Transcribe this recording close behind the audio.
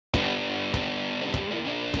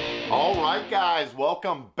All right, guys,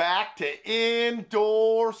 welcome back to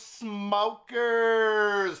Indoor Smokers.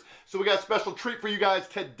 So we got a special treat for you guys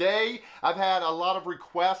today. I've had a lot of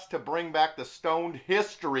requests to bring back the stoned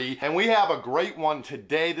history, and we have a great one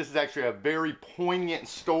today. This is actually a very poignant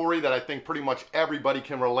story that I think pretty much everybody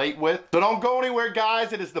can relate with. So don't go anywhere,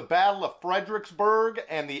 guys. It is the Battle of Fredericksburg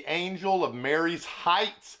and the Angel of Mary's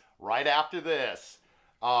Heights right after this.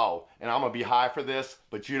 Oh, and I'm gonna be high for this,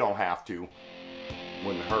 but you don't have to.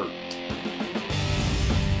 Wouldn't hurt.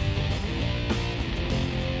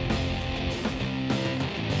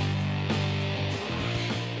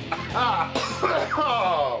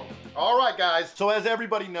 All right, guys. So as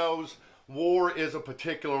everybody knows, war is a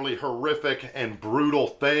particularly horrific and brutal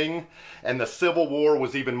thing, and the Civil War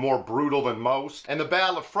was even more brutal than most. And the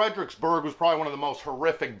Battle of Fredericksburg was probably one of the most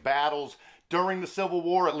horrific battles during the Civil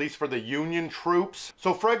War, at least for the Union troops.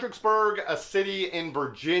 So Fredericksburg, a city in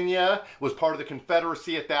Virginia, was part of the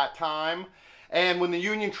Confederacy at that time. And when the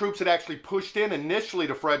Union troops had actually pushed in initially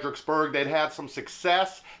to Fredericksburg, they'd had some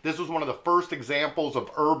success. This was one of the first examples of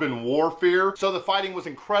urban warfare. So the fighting was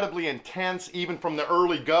incredibly intense, even from the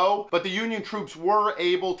early go. But the Union troops were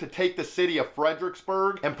able to take the city of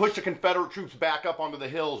Fredericksburg and push the Confederate troops back up onto the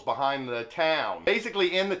hills behind the town.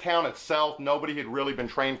 Basically, in the town itself, nobody had really been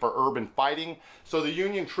trained for urban fighting. So the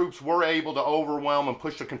Union troops were able to overwhelm and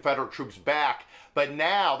push the Confederate troops back. But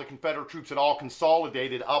now the Confederate troops had all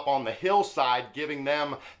consolidated up on the hillside, giving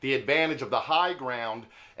them the advantage of the high ground.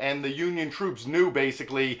 And the Union troops knew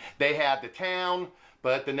basically they had the town,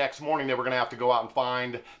 but the next morning they were going to have to go out and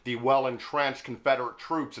find the well-entrenched Confederate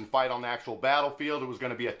troops and fight on the actual battlefield. It was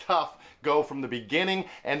going to be a tough go from the beginning.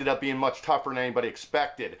 Ended up being much tougher than anybody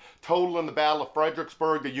expected. Total in the Battle of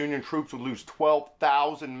Fredericksburg, the Union troops would lose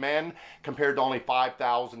 12,000 men compared to only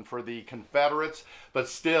 5,000 for the Confederates. But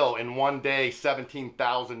still, in one day,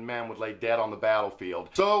 17,000 men would lay dead on the battlefield.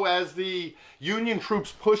 So as the Union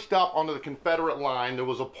troops pushed up onto the Confederate line, there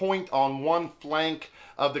was a point on one flank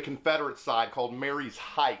of the Confederate side called Mary's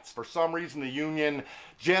Heights. For some reason, the Union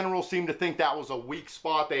generals seemed to think that was a weak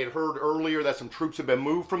spot. They had heard earlier that some troops had been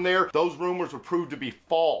moved from there. Those rumors would prove to be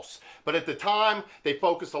false. But at the time, they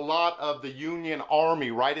focused a lot of the Union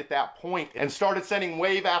army right at that point and started sending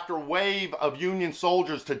wave after wave of Union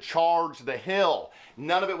soldiers to charge the hill.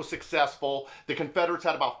 None of it was successful. The Confederates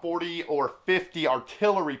had about 40 or 50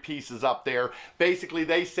 artillery pieces up there. Basically,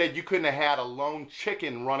 they said you couldn't have had a lone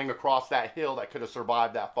chicken running across that hill that could have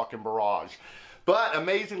survived that fucking barrage. But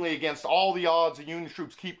amazingly, against all the odds, the Union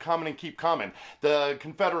troops keep coming and keep coming. The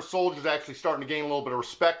Confederate soldiers actually starting to gain a little bit of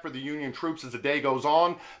respect for the Union troops as the day goes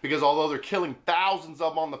on, because although they're killing thousands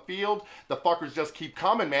of them on the field, the fuckers just keep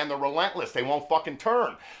coming, man. They're relentless. They won't fucking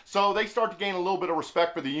turn. So they start to gain a little bit of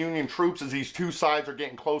respect for the Union troops as these two sides are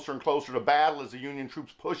getting closer and closer to battle as the Union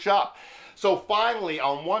troops push up. So finally,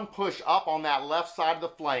 on one push up on that left side of the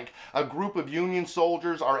flank, a group of Union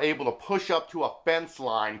soldiers are able to push up to a fence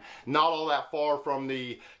line not all that far from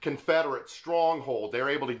the Confederate stronghold. They're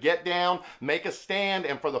able to get down, make a stand,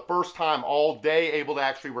 and for the first time all day able to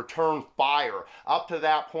actually return fire. Up to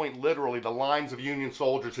that point, literally, the lines of Union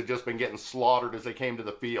soldiers had just been getting slaughtered as they came to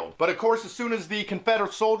the field. But of course, as soon as the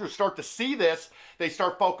Confederate soldiers start to see this, they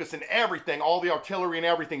start focusing everything, all the artillery and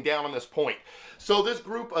everything down on this point. So this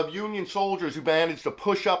group of Union soldiers who managed to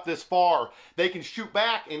push up this far, they can shoot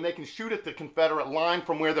back and they can shoot at the Confederate line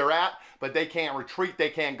from where they're at, but they can't retreat, they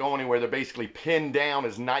can't go anywhere. They're basically pinned down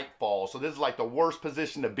as night falls. So this is like the worst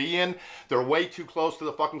position to be in. They're way too close to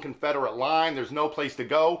the fucking Confederate line. There's no place to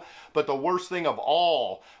go. But the worst thing of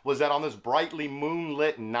all was that on this brightly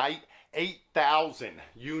moonlit night, 8,000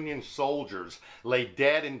 Union soldiers lay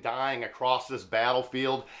dead and dying across this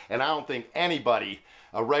battlefield, and I don't think anybody,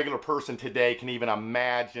 a regular person today, can even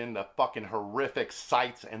imagine the fucking horrific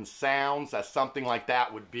sights and sounds that something like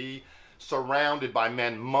that would be, surrounded by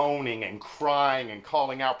men moaning and crying and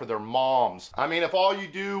calling out for their moms. I mean, if all you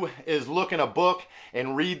do is look in a book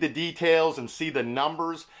and read the details and see the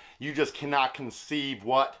numbers, you just cannot conceive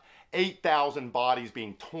what 8,000 bodies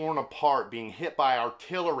being torn apart, being hit by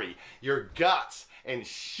artillery, your guts and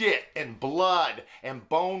shit and blood and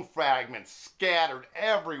bone fragments scattered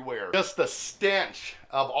everywhere. Just the stench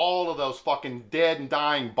of all of those fucking dead and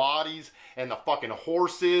dying bodies and the fucking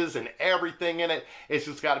horses and everything in it. It's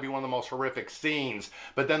just got to be one of the most horrific scenes.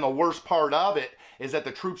 But then the worst part of it is that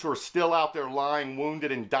the troops who are still out there lying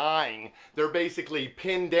wounded and dying, they're basically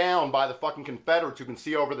pinned down by the fucking Confederates who can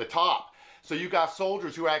see over the top. So you got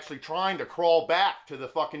soldiers who are actually trying to crawl back to the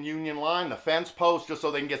fucking Union line, the fence post, just so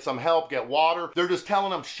they can get some help, get water. They're just telling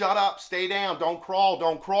them, shut up, stay down, don't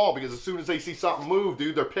crawl, because as soon as they see something move,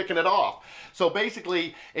 dude, they're picking it off. So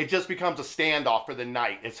basically, it just becomes a standoff for the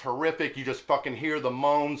night. It's horrific. You just fucking hear the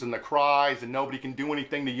moans and the cries, and nobody can do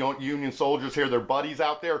anything. The Union soldiers hear their buddies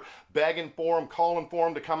out there begging for them, calling for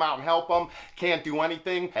them to come out and help them. Can't do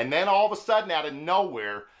anything. And then all of a sudden, out of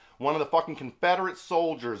nowhere, one of the fucking Confederate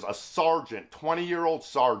soldiers, a sergeant, 20-year-old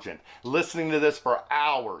sergeant, listening to this for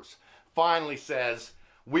hours, finally says,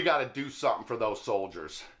 we got to do something for those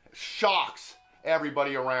soldiers. Shocks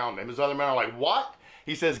everybody around him. His other men are like, what?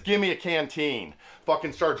 He says, give me a canteen.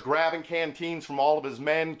 Fucking starts grabbing canteens from all of his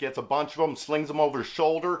men, gets a bunch of them, slings them over his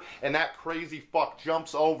shoulder, and that crazy fuck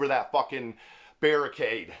jumps over that fucking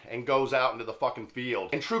barricade and goes out into the fucking field.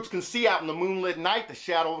 And troops can see out in the moonlit night the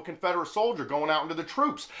shadow of a Confederate soldier going out into the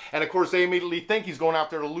troops. And of course they immediately think he's going out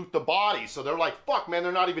there to loot the bodies. So they're like, fuck man,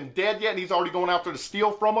 they're not even dead yet and he's already going out there to steal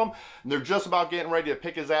from them. And they're just about getting ready to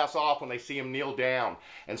pick his ass off when they see him kneel down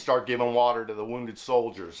and start giving water to the wounded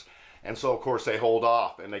soldiers. And so of course they hold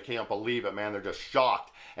off and they can't believe it, man. They're just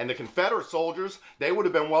shocked. And the Confederate soldiers, they would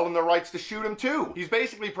have been well in their rights to shoot him too. He's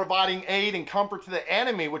basically providing aid and comfort to the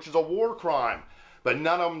enemy, which is a war crime. But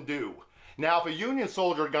none of them do. Now, if a Union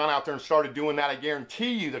soldier had gone out there and started doing that, I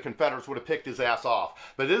guarantee you the Confederates would have picked his ass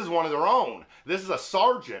off. But this is one of their own. This is a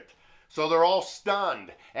sergeant. So they're all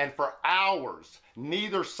stunned. And for hours,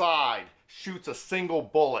 neither side shoots a single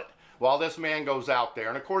bullet while this man goes out there.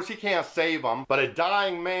 And of course, he can't save them. But a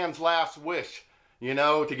dying man's last wish, you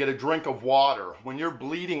know, to get a drink of water. When you're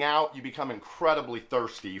bleeding out, you become incredibly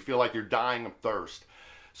thirsty. You feel like you're dying of thirst.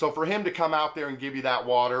 So for him to come out there and give you that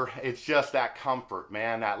water, it's just that comfort,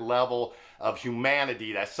 man, that level of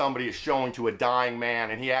humanity that somebody is showing to a dying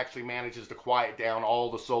man, and he actually manages to quiet down all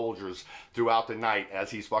the soldiers throughout the night as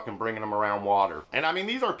he's fucking bringing them around water. And I mean,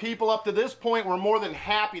 these are people up to this point were more than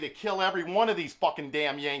happy to kill every one of these fucking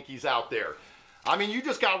damn Yankees out there. I mean, you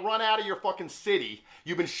just got run out of your fucking city.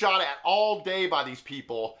 You've been shot at all day by these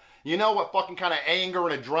people. You know what fucking kind of anger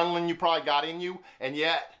and adrenaline you probably got in you, and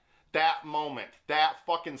yet that moment, that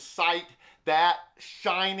fucking sight, that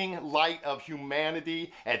shining light of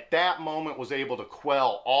humanity at that moment was able to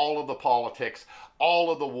quell all of the politics, all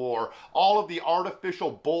of the war, all of the artificial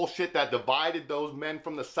bullshit that divided those men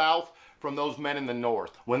from the South from those men in the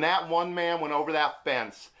North. When that one man went over that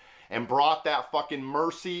fence and brought that fucking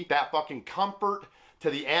mercy, that fucking comfort to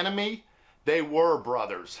the enemy, they were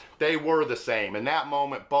brothers. They were the same. In that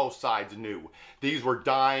moment, both sides knew. These were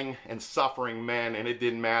dying and suffering men, and it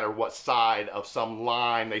didn't matter what side of some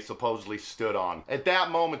line they supposedly stood on. At that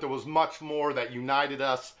moment, there was much more that united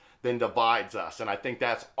us than divides us. And I think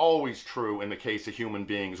that's always true in the case of human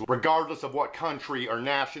beings. Regardless of what country or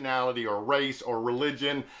nationality or race or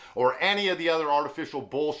religion or any of the other artificial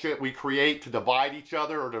bullshit we create to divide each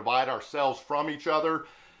other or divide ourselves from each other,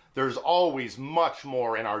 there's always much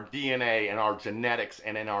more in our DNA and our genetics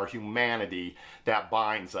and in our humanity that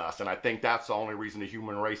binds us. And I think that's the only reason the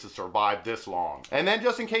human race has survived this long. And then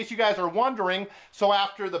just in case you guys are wondering, so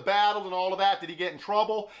after the battle and all of that, did he get in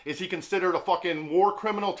trouble? Is he considered a fucking war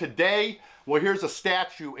criminal today? Well, here's a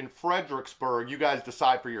statue in Fredericksburg. You guys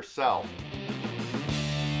decide for yourself.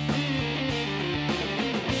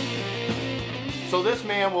 So this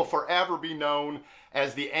man will forever be known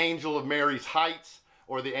as the Angel of Mary's Heights,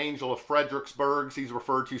 or the Angel of Fredericksburg, he's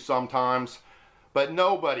referred to sometimes. But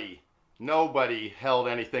nobody held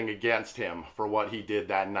anything against him for what he did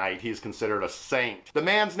that night. He's considered a saint. The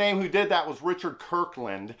man's name who did that was Richard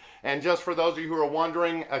Kirkland. And just for those of you who are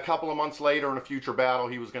wondering, a couple of months later in a future battle,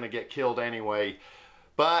 he was going to get killed anyway.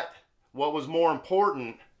 But what was more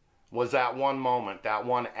important was that one moment, that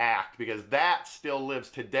one act, because that still lives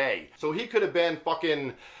today. So he could have been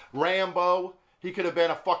fucking Rambo. He could have been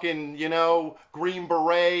a fucking, you know, Green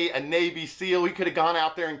Beret, a Navy SEAL. He could have gone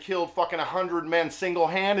out there and killed fucking 100 men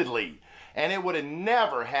single-handedly. And it would have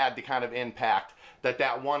never had the kind of impact that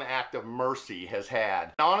that one act of mercy has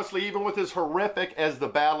had. Honestly, even with as horrific as the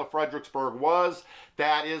Battle of Fredericksburg was,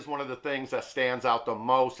 that is one of the things that stands out the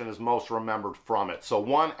most and is most remembered from it. So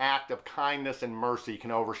one act of kindness and mercy can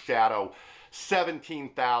overshadow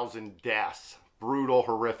 17,000 deaths. Brutal,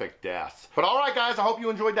 horrific deaths. But all right, guys, I hope you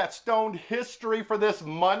enjoyed that stoned history for this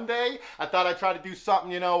Monday. I thought I'd try to do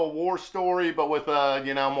something, you know, a war story, but with a,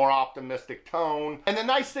 you know, more optimistic tone. And the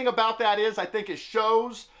nice thing about that is I think it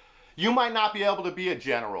shows you might not be able to be a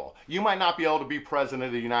general. You might not be able to be president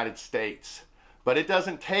of the United States. But it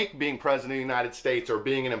doesn't take being president of the United States or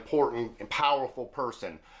being an important and powerful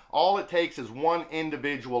person. All it takes is one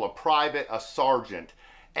individual, a private, a sergeant,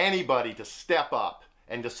 anybody to step up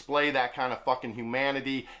and display that kind of fucking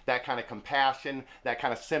humanity, that kind of compassion, that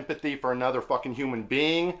kind of sympathy for another fucking human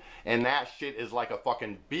being. And that shit is like a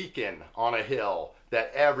fucking beacon on a hill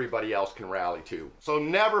that everybody else can rally to. So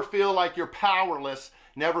never feel like you're powerless.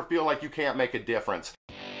 Never feel like you can't make a difference.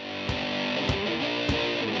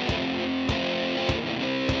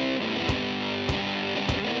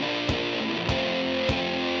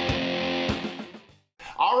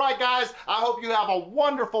 All right, guys, I hope you have a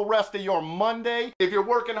wonderful rest of your Monday. If you're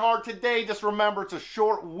working hard today, just remember it's a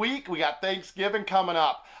short week. We got Thanksgiving coming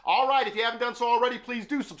up. All right, if you haven't done so already, please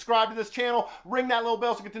do subscribe to this channel. Ring that little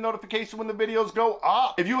bell so you get the notification when the videos go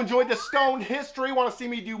up. If you enjoyed this stoned history, want to see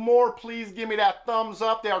me do more, please give me that thumbs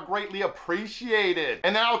up. They are greatly appreciated.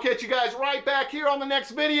 And then I'll catch you guys right back here on the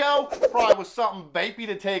next video, probably with something vapey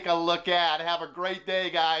to take a look at. Have a great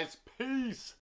day, guys. Peace.